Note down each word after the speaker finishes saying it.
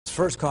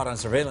First caught on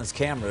surveillance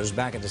cameras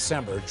back in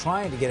December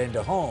trying to get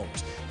into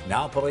homes.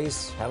 Now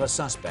police have a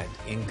suspect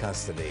in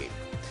custody.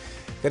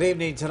 Good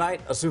evening. Tonight,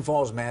 a Sioux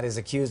Falls man is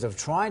accused of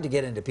trying to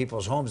get into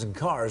people's homes and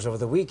cars over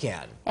the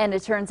weekend. And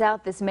it turns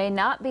out this may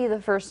not be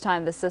the first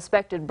time the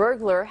suspected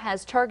burglar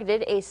has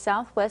targeted a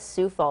southwest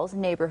Sioux Falls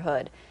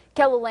neighborhood.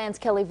 KELOLAND's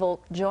Kelly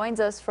Volk joins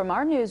us from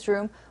our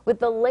newsroom with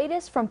the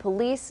latest from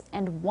police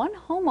and one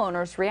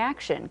homeowner's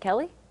reaction.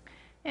 Kelly?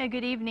 Yeah,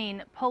 good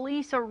evening.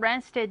 Police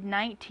arrested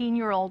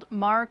 19-year-old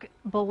Mark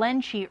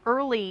Belenci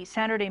early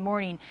Saturday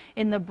morning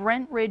in the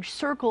Brent Ridge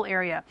Circle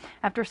area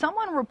after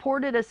someone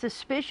reported a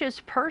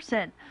suspicious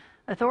person.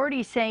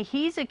 Authorities say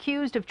he's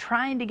accused of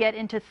trying to get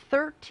into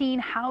 13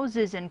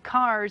 houses and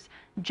cars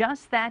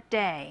just that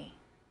day.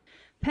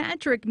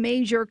 Patrick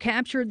Major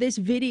captured this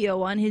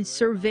video on his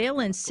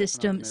surveillance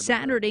system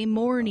Saturday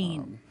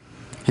morning.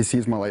 He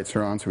sees my lights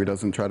are on, so he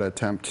doesn't try to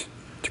attempt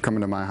to come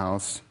into my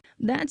house.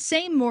 That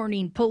same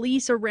morning,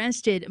 police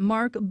arrested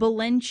Mark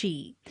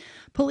Belenci.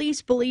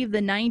 Police believe the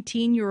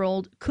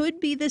 19-year-old could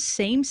be the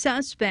same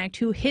suspect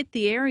who hit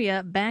the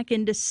area back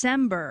in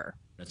December.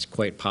 It's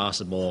quite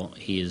possible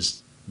he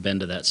has been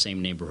to that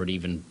same neighborhood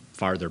even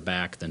farther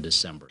back than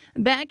December.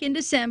 Back in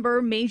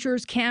December,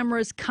 Major's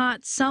cameras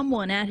caught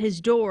someone at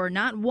his door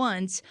not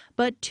once,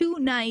 but 2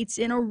 nights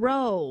in a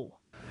row.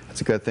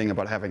 It's a good thing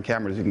about having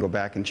cameras. You can go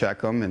back and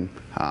check them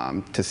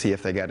and to see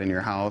if they got in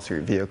your house or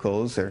your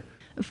vehicles.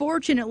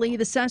 Fortunately,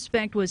 the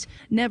suspect was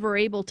never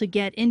able to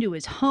get into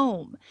his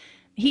home.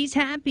 He's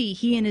happy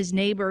he and his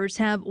neighbors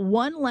have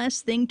one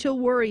less thing to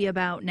worry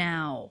about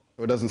now.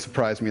 It doesn't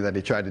surprise me that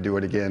he tried to do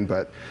it again,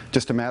 but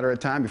just a matter of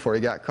time before he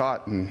got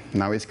caught, and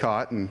now he's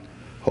caught, and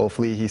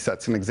hopefully he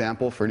sets an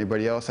example for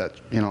anybody else that,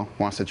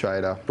 wants to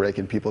try to break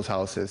in people's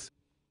houses.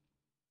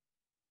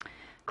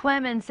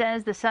 Clemens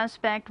says the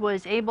suspect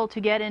was able to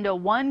get into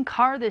one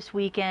car this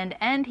weekend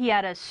and he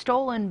had a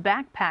stolen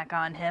backpack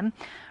on him.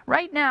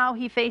 Right now,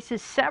 he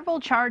faces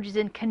several charges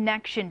in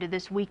connection to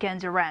this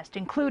weekend's arrest,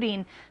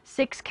 including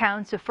 6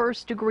 counts of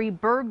first-degree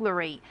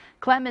burglary.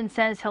 Clemens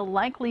says he'll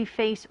likely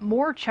face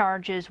more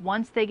charges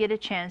once they get a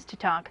chance to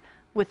talk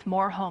with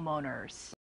more homeowners.